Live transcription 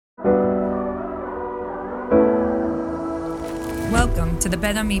welcome to the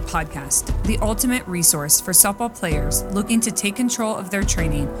Bet On Me podcast, the ultimate resource for softball players looking to take control of their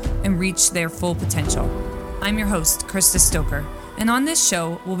training and reach their full potential. I'm your host, Krista Stoker, and on this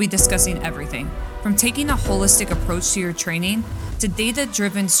show, we'll be discussing everything from taking a holistic approach to your training to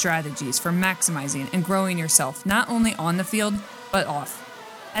data-driven strategies for maximizing and growing yourself not only on the field, but off.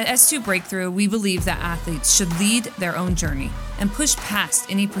 At S2 Breakthrough, we believe that athletes should lead their own journey and push past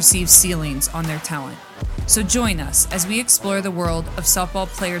any perceived ceilings on their talent. So join us as we explore the world of softball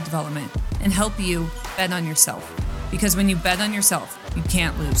player development and help you bet on yourself. Because when you bet on yourself, you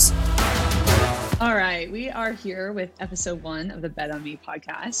can't lose. All right, we are here with episode 1 of the Bet On Me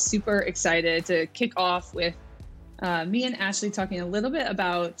podcast. Super excited to kick off with me and Ashley talking a little bit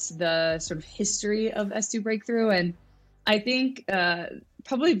about the sort of history of S2 Breakthrough. And I think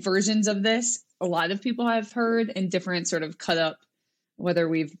probably versions of this a lot of people have heard in different sort of cut up, whether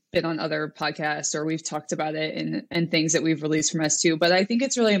we've been on other podcasts or we've talked about it and things that we've released from S2. But I think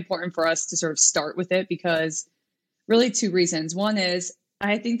it's really important for us to sort of start with it because really 2 reasons. One is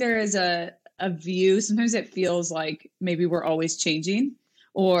I think there is a view, sometimes it feels like maybe we're always changing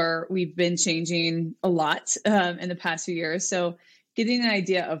or we've been changing a lot in the past few years. So getting an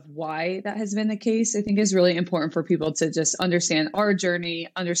idea of why that has been the case, I think is really important for people to just understand our journey,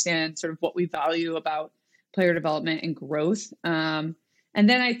 understand sort of what we value about player development and growth. And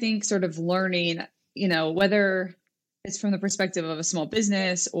then I think sort of learning, whether it's from the perspective of a small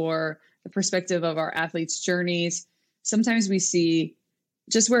business or the perspective of our athletes' journeys, sometimes we see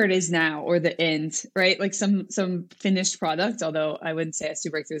just where it is now or the end, right? Like some finished product, although I wouldn't say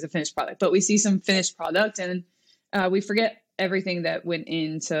S2 Breakthrough is a finished product, but we see some finished product and we forget everything that went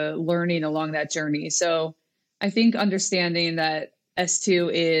into learning along that journey. So I think understanding that S2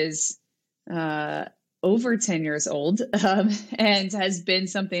 is over 10 years old and has been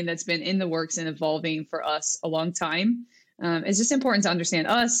something that's been in the works and evolving for us a long time. It's just important to understand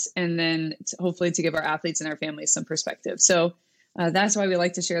us and then hopefully to give our athletes and our families some perspective. So that's why we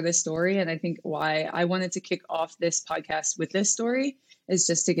like to share this story. And I think why I wanted to kick off this podcast with this story is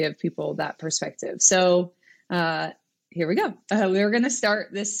just to give people that perspective. So here we go. We're going to start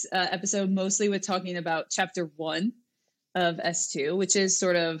this episode mostly with talking about chapter 1 of S2, which is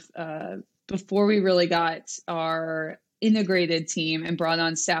sort of before we really got our integrated team and brought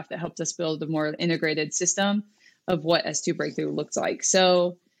on staff that helped us build a more integrated system of what S2 Breakthrough looks like.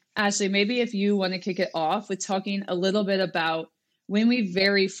 So Ashley, maybe if you want to kick it off with talking a little bit about when we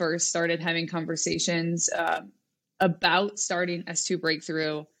very first started having conversations about starting S2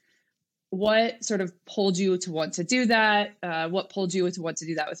 Breakthrough. What sort of pulled you to want to do that? What pulled you to want to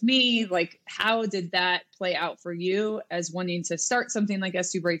do that with me? Like, how did that play out for you as wanting to start something like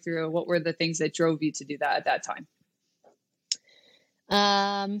S2 Breakthrough? What were the things that drove you to do that at that time?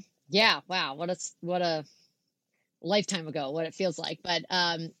 Yeah. Wow. What a lifetime ago, what it feels like. But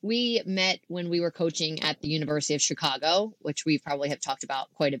we met when we were coaching at the University of Chicago, which we probably have talked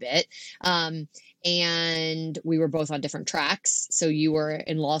about quite a bit. And we were both on different tracks. So you were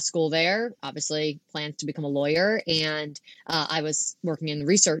in law school there, obviously planned to become a lawyer. And I was working in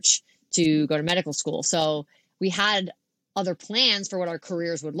research to go to medical school. So we had other plans for what our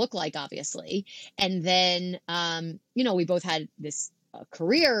careers would look like, obviously. And then, we both had this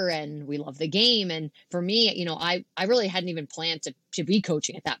career and we love the game. And for me, I really hadn't even planned to be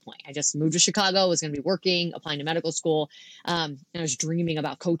coaching at that point. I just moved to Chicago, was going to be working, applying to medical school. And I was dreaming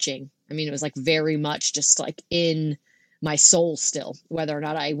about coaching. I mean, it was like very much just like in my soul still, whether or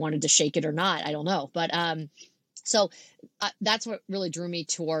not I wanted to shake it or not, I don't know. But so that's what really drew me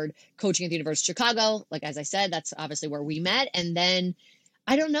toward coaching at the University of Chicago. Like, as I said, that's obviously where we met. And then,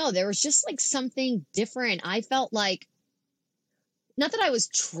 I don't know, there was just like something different. I felt like, not that I was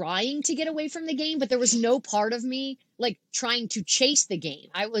trying to get away from the game, but there was no part of me like trying to chase the game.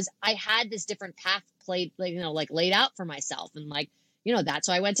 I had this different path laid out for myself. And that's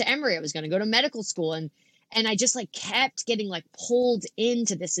why I went to Emory. I was going to go to medical school. And I just like kept getting like pulled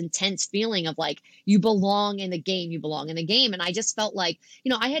into this intense feeling of like, you belong in the game, And I just felt like,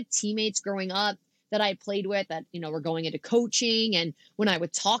 I had teammates growing up that I played with that, were going into coaching. And when I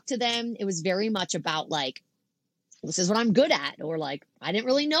would talk to them, it was very much about like, this is what I'm good at, or like, I didn't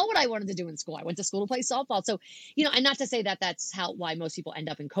really know what I wanted to do in school. I went to school to play softball. So, and not to say that that's why most people end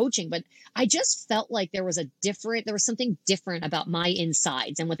up in coaching, but I just felt like there was something different about my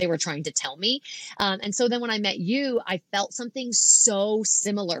insides and what they were trying to tell me. And so then when I met you, I felt something so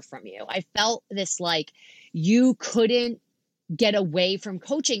similar from you. I felt this, like, you couldn't get away from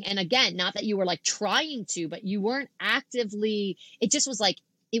coaching. And again, not that you were like trying to, but you weren't actively, it just was like,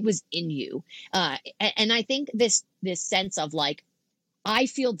 it was in you. And I think this sense of like, I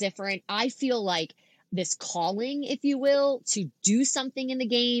feel different. I feel like this calling, if you will, to do something in the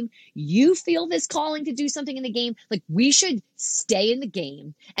game. You feel this calling to do something in the game. Like, we should stay in the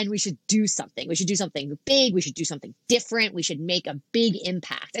game and we should do something. We should do something big. We should do something different. We should make a big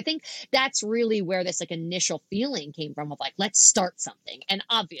impact. I think that's really where this like initial feeling came from of like, let's start something. And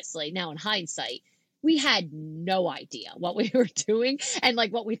obviously now in hindsight, we had no idea what we were doing and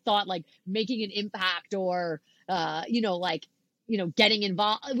like what we thought, like making an impact or, getting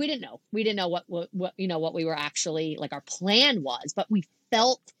involved. We didn't know what we were actually like our plan was, but we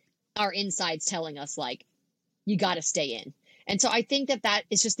felt our insides telling us like, you got to stay in. And so I think that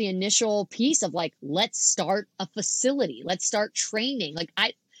is just the initial piece of like, let's start a facility. Let's start training. Like,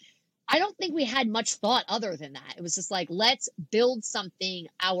 I don't think we had much thought other than that. It was just like, let's build something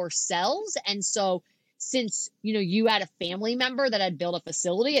ourselves. And so since, you had a family member that had built a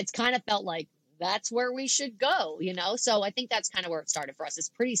facility, it's kind of felt like that's where we should go, So I think that's kind of where it started for us. It's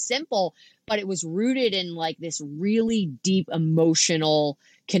pretty simple, but it was rooted in like this really deep emotional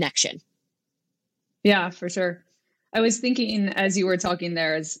connection. Yeah, for sure. I was thinking as you were talking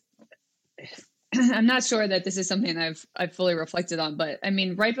there, I'm not sure that this is something I've fully reflected on, but I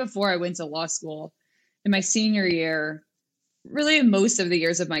mean, right before I went to law school in my senior year, really in most of the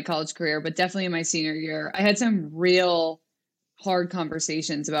years of my college career, but definitely in my senior year, I had some real hard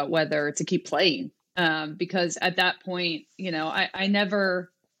conversations about whether to keep playing. Because at that point, I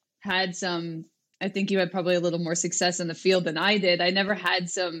never had I think you had probably a little more success in the field than I did. I never had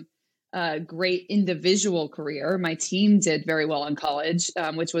some great individual career. My team did very well in college,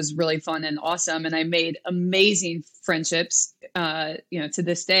 which was really fun and awesome. And I made amazing friendships, to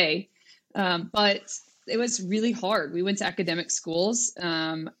this day. But it was really hard. We went to academic schools.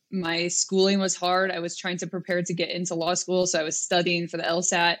 My schooling was hard. I was trying to prepare to get into law school. So I was studying for the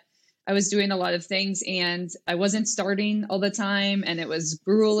LSAT. I was doing a lot of things and I wasn't starting all the time and it was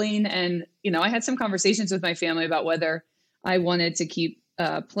grueling. And, I had some conversations with my family about whether I wanted to keep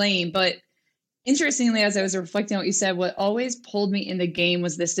playing. But interestingly, as I was reflecting on what you said, what always pulled me in the game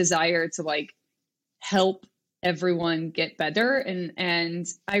was this desire to like help everyone get better. And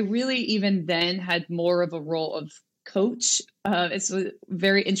I really even then had more of a role of coach. It's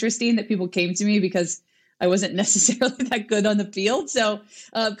very interesting that people came to me because I wasn't necessarily that good on the field. So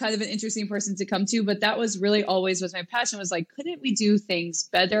kind of an interesting person to come to, but that was really always was my passion was like, couldn't we do things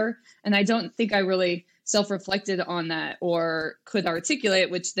better? And I don't think I really self-reflected on that or could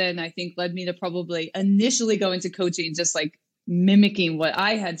articulate, which then I think led me to probably initially go into coaching, just like mimicking what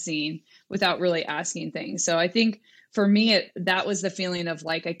I had seen without really asking things. So I think for me, that was the feeling of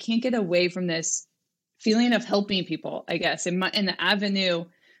like, I can't get away from this feeling of helping people, I guess. In the avenue,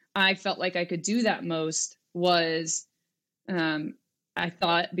 I felt like I could do that most was, I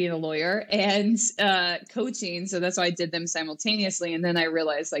thought being a lawyer and coaching. So that's why I did them simultaneously. And then I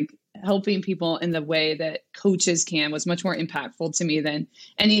realized like helping people in the way that coaches can was much more impactful to me than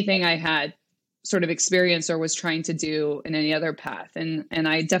anything I had sort of experience or was trying to do in any other path. And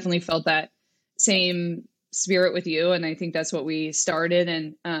I definitely felt that same spirit with you. And I think that's what we started.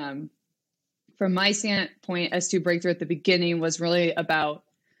 And from my standpoint, S2 Breakthrough at the beginning was really about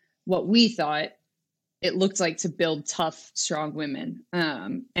what we thought it looked like to build tough, strong women.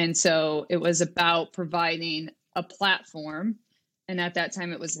 And so it was about providing a platform. And at that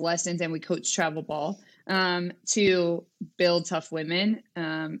time it was lessons and we coached travel ball to build tough women.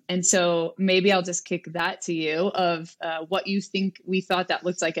 And so maybe I'll just kick that to you of what you think we thought that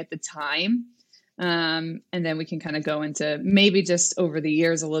looked like at the time. And then we can kind of go into maybe just over the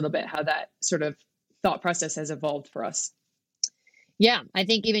years a little bit, how that sort of thought process has evolved for us. Yeah. I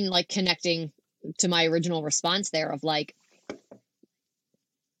think even like connecting to my original response there of like,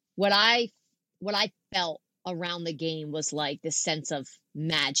 what I felt around the game was like this sense of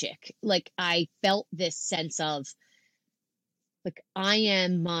magic. Like I felt this sense of like, I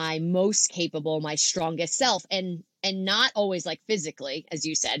am my most capable, my strongest self, and not always like physically, as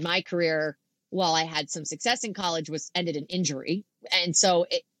you said. My career, while I had some success in college, ended in injury. And so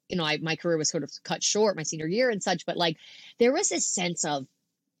it, my career was sort of cut short my senior year and such, but like there was this sense of,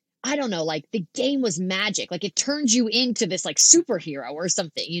 I don't know, like the game was magic. Like it turned you into this like superhero or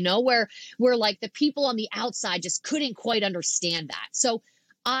something, where like the people on the outside just couldn't quite understand that. So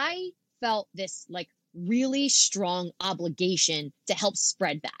I felt this like really strong obligation to help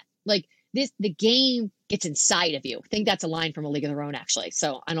spread that. Like the game gets inside of you. I think that's a line from A League of Their Own, actually.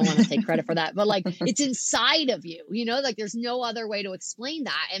 So I don't want to take credit for that, but like it's inside of you, like there's no other way to explain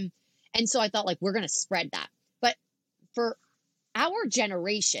that. And so I thought like, we're going to spread that. But for our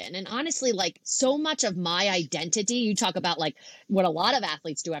generation, and honestly, like so much of my identity, you talk about like what a lot of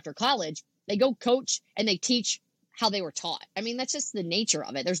athletes do after college, they go coach and they teach how they were taught. I mean, that's just the nature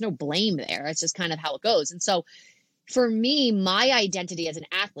of it. There's no blame there. It's just kind of how it goes. And so for me, my identity as an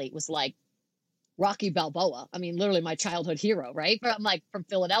athlete was like Rocky Balboa. I mean, literally my childhood hero, right? From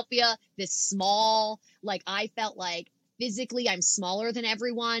Philadelphia, this small, like I felt like physically I'm smaller than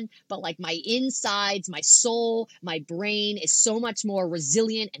everyone, but like my insides, my soul, my brain is so much more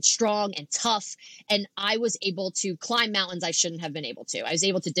resilient and strong and tough. And I was able to climb mountains I shouldn't have been able to. I was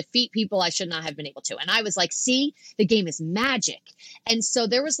able to defeat people I should not have been able to. And I was like, see, the game is magic. And so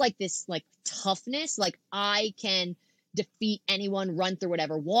there was like this like toughness, like I can defeat anyone, run through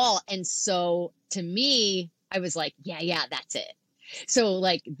whatever wall. And so to me, I was like, yeah, that's it. So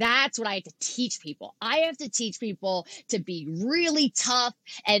like, that's what I have to teach people. I have to teach people to be really tough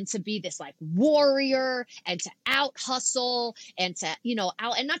and to be this like warrior and to out hustle and to,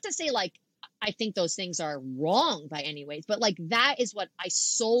 and not to say like, I think those things are wrong by any ways, but like, that is what I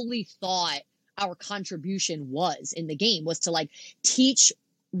solely thought our contribution was in the game, was to like teach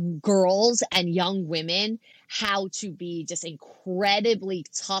girls and young women how to be just incredibly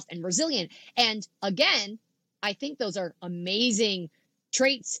tough and resilient. And again, I think those are amazing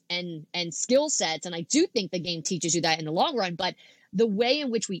traits and skill sets. And I do think the game teaches you that in the long run. But the way in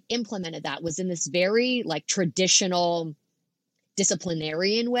which we implemented that was in this very like traditional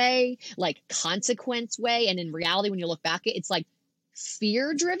disciplinarian way, like consequence way. And in reality, when you look back, it's like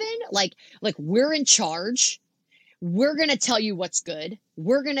fear driven, like we're in charge. We're going to tell you what's good.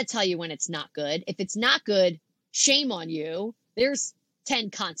 We're going to tell you when it's not good. If it's not good, shame on you. There's 10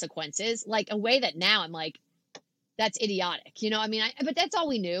 consequences, like a way that now I'm like, that's idiotic. But that's all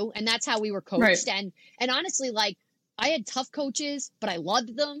we knew. And that's how we were coached. Right. And honestly, like I had tough coaches, but I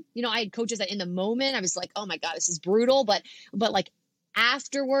loved them. I had coaches that in the moment I was like, oh my God, this is brutal. But like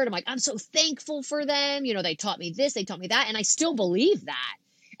afterward, I'm like, I'm so thankful for them. They taught me this, they taught me that. And I still believe that.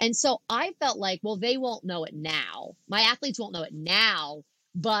 And so I felt like, well, they won't know it now. My athletes won't know it now,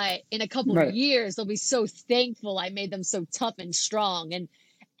 but in a couple of years, they'll be so thankful I made them so tough and strong.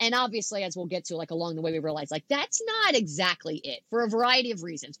 And obviously, as we'll get to, like along the way, we realize like that's not exactly it for a variety of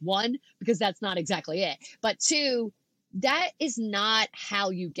reasons. One, because that's not exactly it. But two, that is not how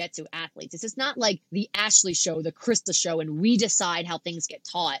you get to athletes. It's just not like the Ashley show, the Krista show, and we decide how things get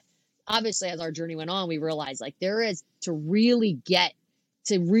taught. Obviously, as our journey went on, we realized like there is to really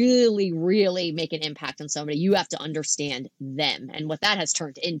make an impact on somebody, you have to understand them. And what that has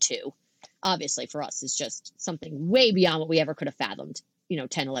turned into, obviously for us, is just something way beyond what we ever could have fathomed,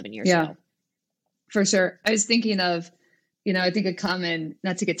 10, 11 years ago. For sure. I was thinking of, I think a common,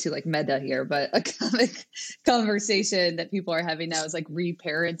 not to get too like meta here, but a common conversation that people are having now is like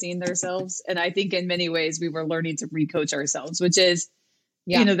reparenting themselves. And I think in many ways we were learning to recoach ourselves, which is,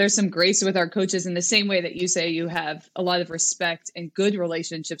 there's some grace with our coaches in the same way that you say you have a lot of respect and good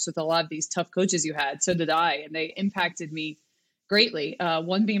relationships with a lot of these tough coaches you had. So did I, and they impacted me greatly.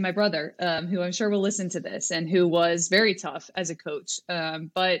 One being my brother, who I'm sure will listen to this and who was very tough as a coach.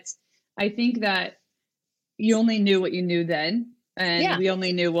 But I think that you only knew what you knew then. And we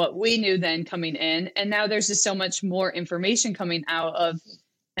only knew what we knew then coming in. And now there's just so much more information coming out of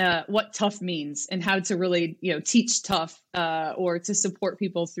what tough means and how to really, teach tough or to support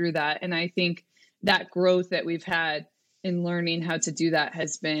people through that. And I think that growth that we've had in learning how to do that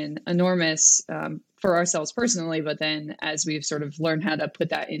has been enormous for ourselves personally, but then as we've sort of learned how to put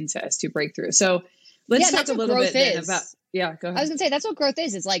that into S2 Breakthrough. So let's talk a little bit then about, go ahead. I was gonna say, that's what growth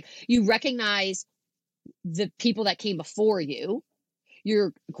is. It's like you recognize the people that came before you.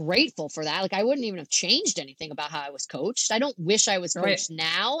 You're grateful for that. Like I wouldn't even have changed anything about how I was coached. I don't wish I was coached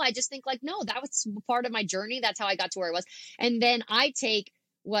now. I just think like, no, that was part of my journey. That's how I got to where I was. And then I take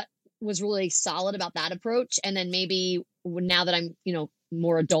what was really solid about that approach. And then maybe now that I'm,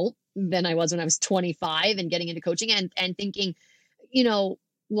 more adult than I was when I was 25 and getting into coaching and thinking,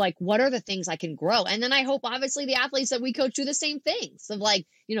 like, what are the things I can grow? And then I hope obviously the athletes that we coach do the same things of like,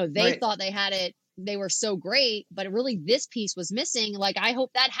 they thought they had it. They were so great, but really this piece was missing. Like, I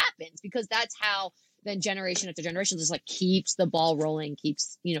hope that happens because that's how then generation after generation just like keeps the ball rolling,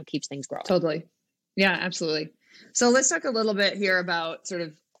 keeps things growing. Totally. Yeah, absolutely. So let's talk a little bit here about sort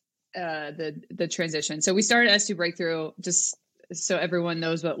of the transition. So we started S2 Breakthrough, just so everyone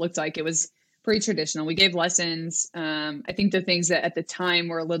knows what it looked like. It was pretty traditional. We gave lessons. I think the things that at the time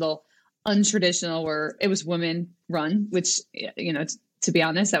were a little untraditional were it was women run, which, to be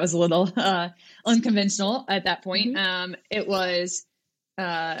honest, that was a little unconventional at that point. It was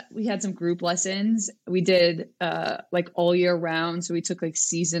we had some group lessons. We did like all year round. So we took like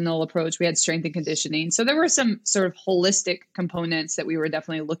seasonal approach. We had strength and conditioning. So there were some sort of holistic components that we were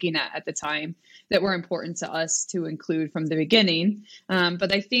definitely looking at the time that were important to us to include from the beginning.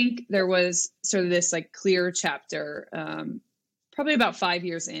 But I think there was sort of this like clear chapter, probably about 5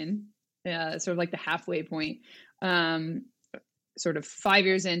 years in, sort of like the halfway point. Sort of 5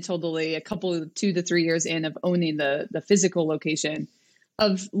 years in, totally a couple 2 to 3 years in of owning the physical location,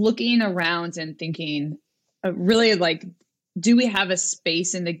 of looking around and thinking really like, do we have a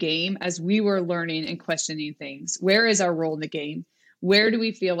space in the game as we were learning and questioning things? Where is our role in the game? Where do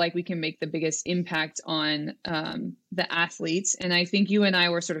we feel like we can make the biggest impact on the athletes? And I think you and I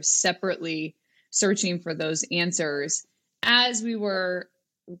were sort of separately searching for those answers as we were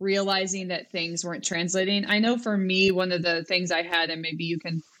realizing that things weren't translating. I know for me, one of the things I had, and maybe you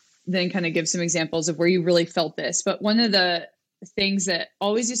can then kind of give some examples of where you really felt this, but one of the things that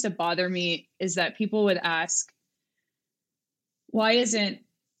always used to bother me is that people would ask, why isn't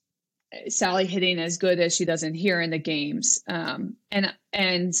Sally hitting as good as she does in here in the games?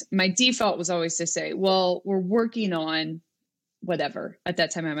 And my default was always to say, well, we're working on whatever. At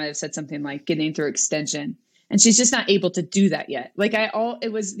that time, I might have said something like getting through extension. And she's just not able to do that yet. Like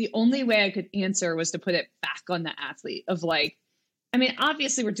it was the only way I could answer was to put it back on the athlete of like, I mean,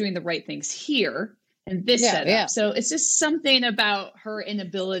 obviously we're doing the right things here and this setup. Yeah. So it's just something about her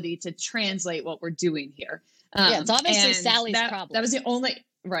inability to translate what we're doing here. It's obviously Sally's problem. That was the only,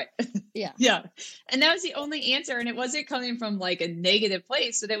 right. Yeah. Yeah. And that was the only answer. And it wasn't coming from like a negative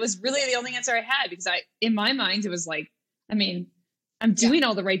place, but it was really the only answer I had because in my mind, it was like, I mean, I'm doing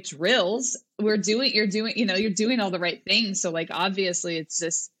all the right drills. You're doing all the right things. So like, obviously it's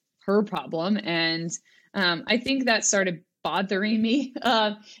just her problem. And I think that started bothering me,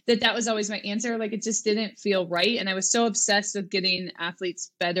 that was always my answer. Like, it just didn't feel right. And I was so obsessed with getting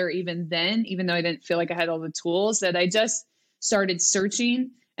athletes better even then, even though I didn't feel like I had all the tools, that I just started searching.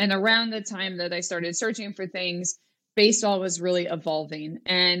 And around the time that I started searching for things, baseball was really evolving.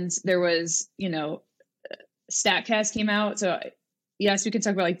 And there was, StatCast came out. So yes, we could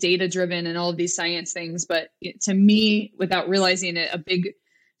talk about like data driven and all of these science things, but to me, without realizing it, a big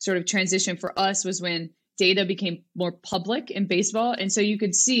sort of transition for us was when data became more public in baseball. And so you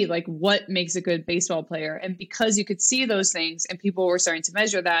could see like what makes a good baseball player. And because you could see those things and people were starting to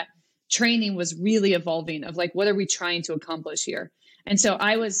measure that, training was really evolving of like, what are we trying to accomplish here? And so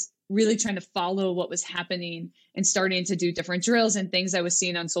I was really trying to follow what was happening and starting to do different drills and things I was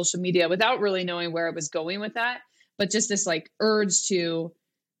seeing on social media without really knowing where I was going with that. But just this like urge to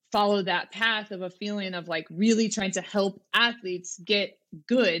follow that path of a feeling of like really trying to help athletes get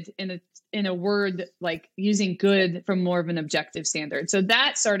good in a word, like using good from more of an objective standard. So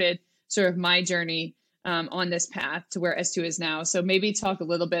that started sort of my journey on this path to where S2 is now. So maybe talk a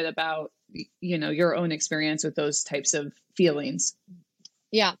little bit about, your own experience with those types of feelings.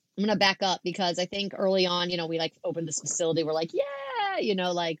 Yeah, I'm going to back up because I think early on, we like opened this facility. We're like, yeah,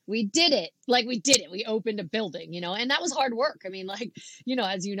 like we did it. We opened a building, and that was hard work. I mean, like,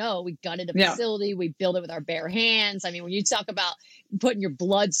 as we gutted a facility, we built it with our bare hands. I mean, when you talk about putting your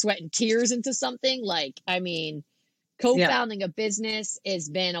blood, sweat, and tears into something, like, I mean, co-founding a business has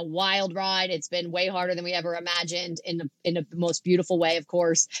been a wild ride. It's been way harder than we ever imagined in the most beautiful way, of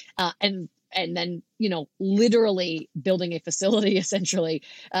course. And then, literally building a facility essentially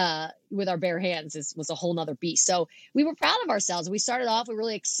with our bare hands was a whole nother beast. So we were proud of ourselves. We started off, we were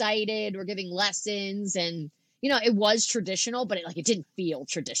really excited. We're giving lessons and, it was traditional, but it didn't feel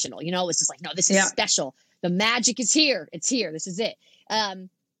traditional. It was just like, no, this is special. The magic is here. It's here. This is it.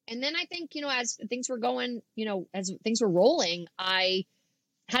 And then I think, as things were going, as things were rolling, I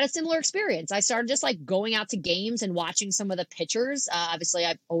had a similar experience. I started just like going out to games and watching some of the pitchers. Obviously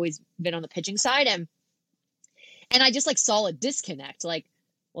I've always been on the pitching side and I just like saw a disconnect. Like,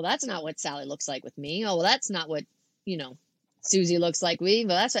 well, that's not what Sally looks like with me. Oh, well, that's not what, Susie looks like with me.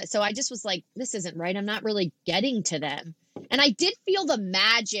 But that's what, so I just was like, this isn't right. I'm not really getting to them. And I did feel the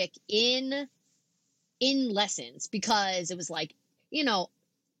magic in lessons because it was like,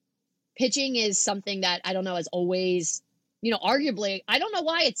 pitching is something that I don't know, has always, arguably, I don't know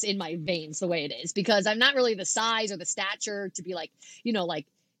why it's in my veins the way it is because I'm not really the size or the stature to be like,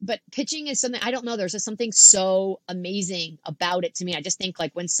 but pitching is something, I don't know. There's just something so amazing about it to me. I just think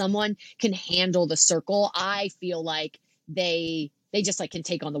like when someone can handle the circle, I feel like they just like can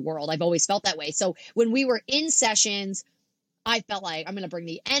take on the world. I've always felt that way. So when we were in sessions, I felt like I'm going to bring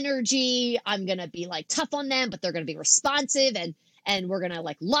the energy. I'm going to be like tough on them, but they're going to be responsive. and we're going to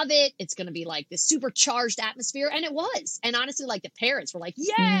like love it. It's going to be like this supercharged atmosphere. And it was. And honestly, like the parents were like,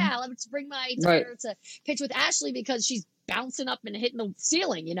 yeah, let's bring my daughter to pitch with Ashley because she's bouncing up and hitting the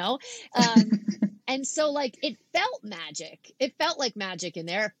ceiling, you know? And so like, it felt magic. It felt like magic in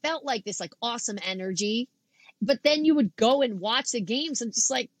there. It felt like this like awesome energy. But then you would go and watch the games and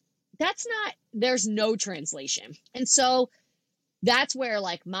just like, there's no translation. And so that's where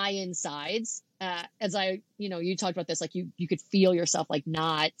like my insides, as you talked about this, like you could feel yourself like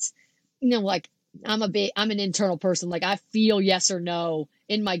not, like I'm an internal person. Like I feel yes or no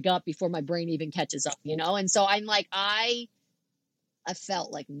in my gut before my brain even catches up, And so I'm like, I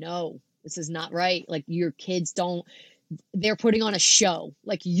felt like, no, this is not right. Like your kids they're putting on a show.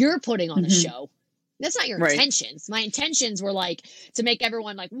 Like you're putting on a show. That's not your intentions. My intentions were like to make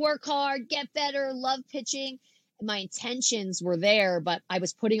everyone like work hard, get better, love pitching. My intentions were there, but I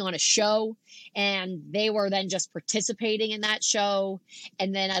was putting on a show and they were then just participating in that show.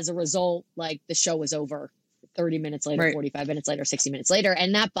 And then as a result, like the show was over 30 minutes later, 45 minutes later, 60 minutes later.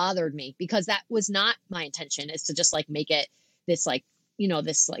 And that bothered me because that was not my intention, is to just like make it this like,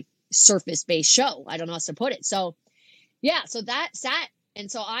 this like surface based show. I don't know how to put it. So yeah, so that sat. And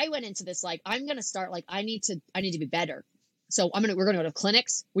so I went into this, like, I'm going to start, like, I need to be better. So we're going to go to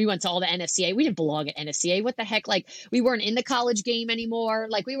clinics. We went to all the NFCA. We didn't belong at NFCA. What the heck? Like, we weren't in the college game anymore.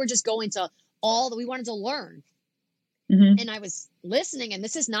 Like, we were just going to we wanted to learn. And I was listening, and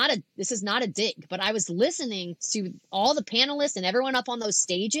this is not a dig, but I was listening to all the panelists and everyone up on those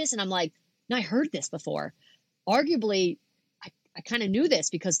stages. And I'm like, no, I heard this before. Arguably, I kind of knew this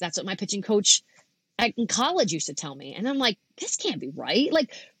because that's what my pitching coach in college used to tell me. And I'm like, this can't be right.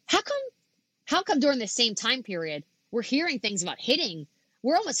 Like, how come during the same time period, we're hearing things about hitting?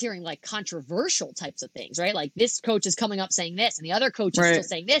 We're almost hearing like controversial types of things, right? Like this coach is coming up saying this and the other coach is still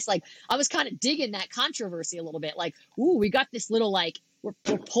saying this. Like I was kind of digging that controversy a little bit. Like, ooh, we got this little, like, we're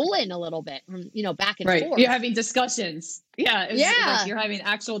pulling a little bit from, back and forth. You're having discussions. Yeah. Like you're having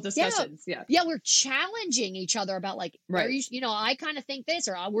actual discussions. Yeah. We're challenging each other about like, I kind of think this,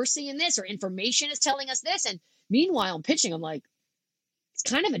 or we're seeing this, or information is telling us this. And meanwhile, I'm pitching. I'm like, it's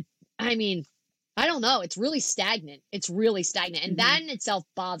kind of I don't know. It's really stagnant. And that in itself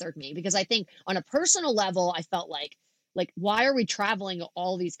bothered me because I think on a personal level, I felt like, why are we traveling to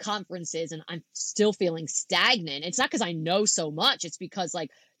all these conferences and I'm still feeling stagnant? It's not because I know so much. It's because like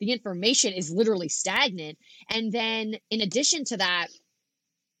the information is literally stagnant. And then in addition to that,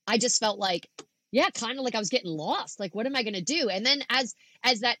 I just felt like, kind of like I was getting lost. Like, what am I going to do? And then as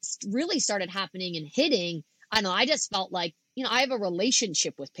that really started happening and hitting, I don't know, I just felt like, I have a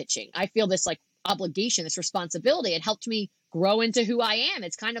relationship with pitching. I feel this like obligation, this responsibility. It helped me grow into who I am.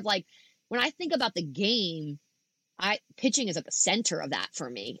 It's kind of like when I think about the game, pitching is at the center of that for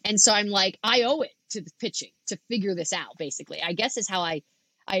me. And so I'm like, I owe it to the pitching to figure this out, basically, I guess is how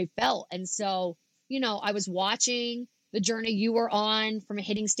I felt. And so, I was watching the journey you were on from a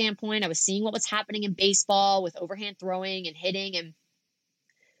hitting standpoint. I was seeing what was happening in baseball with overhand throwing and hitting. And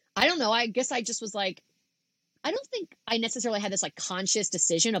I don't know, I guess I just was like, I don't think I necessarily had this like conscious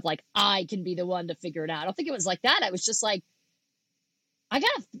decision of like, I can be the one to figure it out. I don't think it was like that. I was just like, I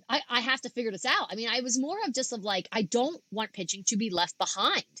have to figure this out. I mean, I was more of just of like, I don't want pitching to be left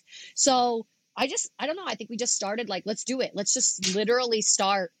behind. So I don't know. I think we just started like, let's do it. Let's just literally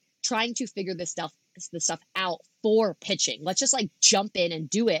start trying to figure this stuff out for pitching. Let's just like jump in and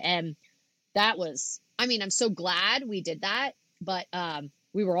do it. And that was, I'm so glad we did that, but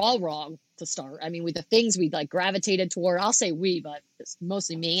we were all wrong to start. I mean, with the things we like gravitated toward, I'll say we, but it's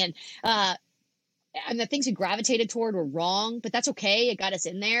mostly me. And the things we gravitated toward were wrong, but that's okay. It got us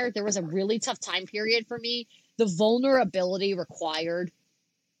in there. There was a really tough time period for me. The vulnerability required.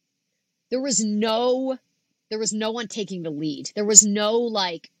 There was no one taking the lead. There was no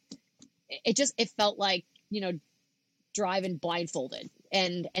like, it felt like, driving blindfolded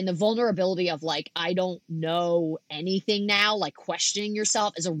and the vulnerability of like, I don't know anything now, like questioning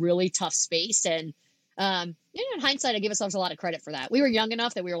yourself is a really tough space. And, in hindsight, I give ourselves a lot of credit for that. We were young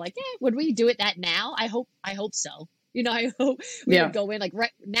enough that we were like, would we do it that now? I hope so. I hope we would go in like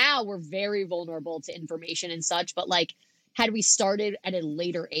right now we're very vulnerable to information and such, but like, had we started at a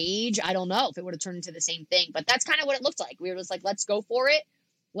later age, I don't know if it would have turned into the same thing, but that's kind of what it looked like. We were just like, let's go for it.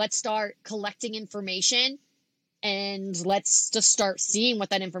 Let's start collecting information and let's just start seeing what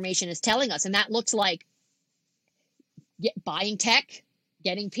that information is telling us. And that looks like buying tech,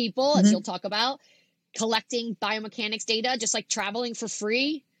 getting people, as you'll talk about, collecting biomechanics data, just like traveling for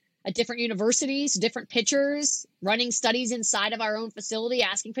free at different universities, different pitchers, running studies inside of our own facility,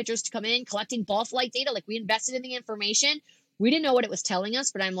 asking pitchers to come in, collecting ball flight data. Like we invested in the information. We didn't know what it was telling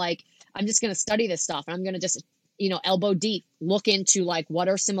us, but I'm like, I'm just going to study this stuff and I'm going to just elbow deep, look into like, what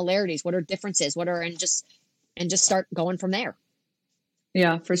are similarities, what are differences, and just start going from there.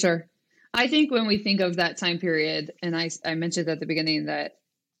 Yeah, for sure. I think when we think of that time period, and I mentioned at the beginning that,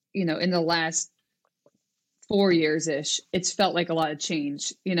 in the last 4 years-ish, it's felt like a lot of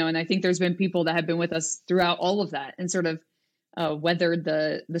change, and I think there's been people that have been with us throughout all of that and sort of weathered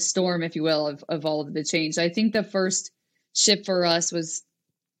the storm, if you will, of all of the change. I think the first shift for us was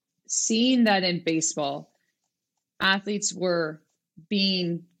seeing that in baseball, athletes were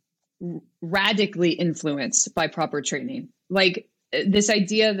being radically influenced by proper training. Like this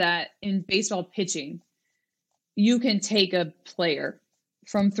idea that in baseball pitching, you can take a player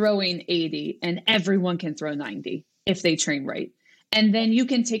from throwing 80 and everyone can throw 90 if they train right. And then you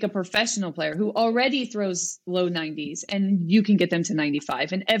can take a professional player who already throws low 90s and you can get them to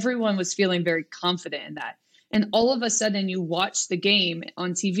 95. And everyone was feeling very confident in that. And all of a sudden you watch the game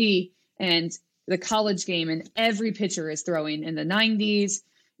on TV and the college game and every pitcher is throwing in the 90s,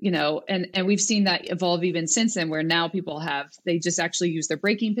 and we've seen that evolve even since then, where now people they just actually use their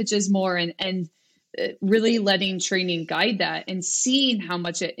breaking pitches more and really letting training guide that and seeing how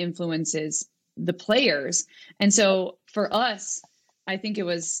much it influences the players. And so for us, I think it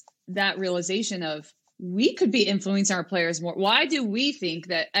was that realization of we could be influencing our players more. Why do we think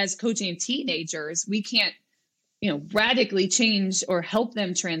that as coaching teenagers, we can't, radically change or help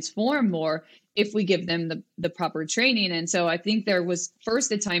them transform more if we give them the proper training? And so I think there was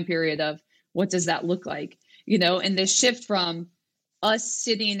first a time period of what does that look like, and this shift from us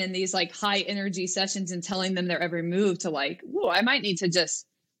sitting in these like high energy sessions and telling them their every move to like, whoa, I might need to just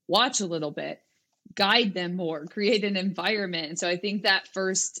watch a little bit, guide them more, create an environment. And so I think that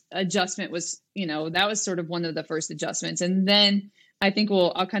first adjustment was, that was sort of one of the first adjustments. And then I think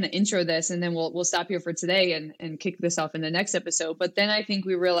I'll kind of intro this and then we'll stop here for today and kick this off in the next episode. But then I think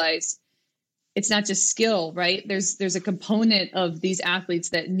we realize it's not just skill, right? There's a component of these athletes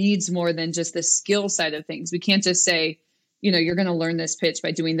that needs more than just the skill side of things. We can't just say, you're going to learn this pitch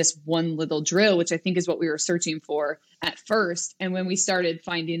by doing this one little drill, which I think is what we were searching for at first. And when we started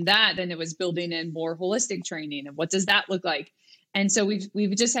finding that, then it was building in more holistic training. And what does that look like? And so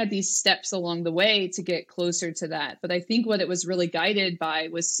we've just had these steps along the way to get closer to that. But I think what it was really guided by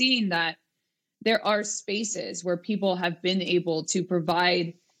was seeing that there are spaces where people have been able to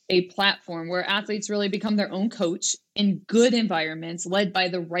provide a platform where athletes really become their own coach in good environments, led by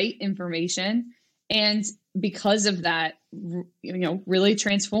the right information. And because of that, really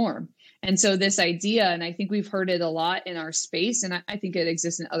transform. And so this idea, and I think we've heard it a lot in our space, and I think it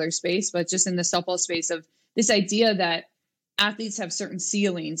exists in other space, but just in the softball space, of this idea that athletes have certain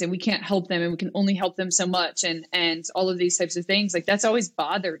ceilings and we can't help them and we can only help them so much. And all of these types of things, like that's always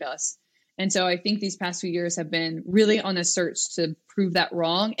bothered us. And so I think these past few years have been really on a search to prove that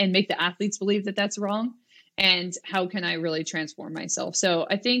wrong and make the athletes believe that that's wrong. And how can I really transform myself? So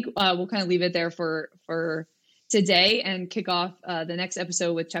I think we'll kind of leave it there for today and kick off the next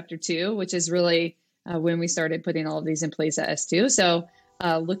episode with chapter 2, which is really when we started putting all of these in place at S2. So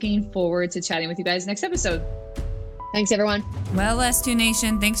looking forward to chatting with you guys next episode. Thanks, everyone. Well, S2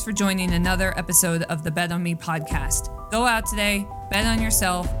 Nation, thanks for joining another episode of the Bet on Me podcast. Go out today, bet on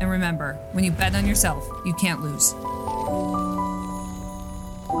yourself, and remember, when you bet on yourself, you can't lose.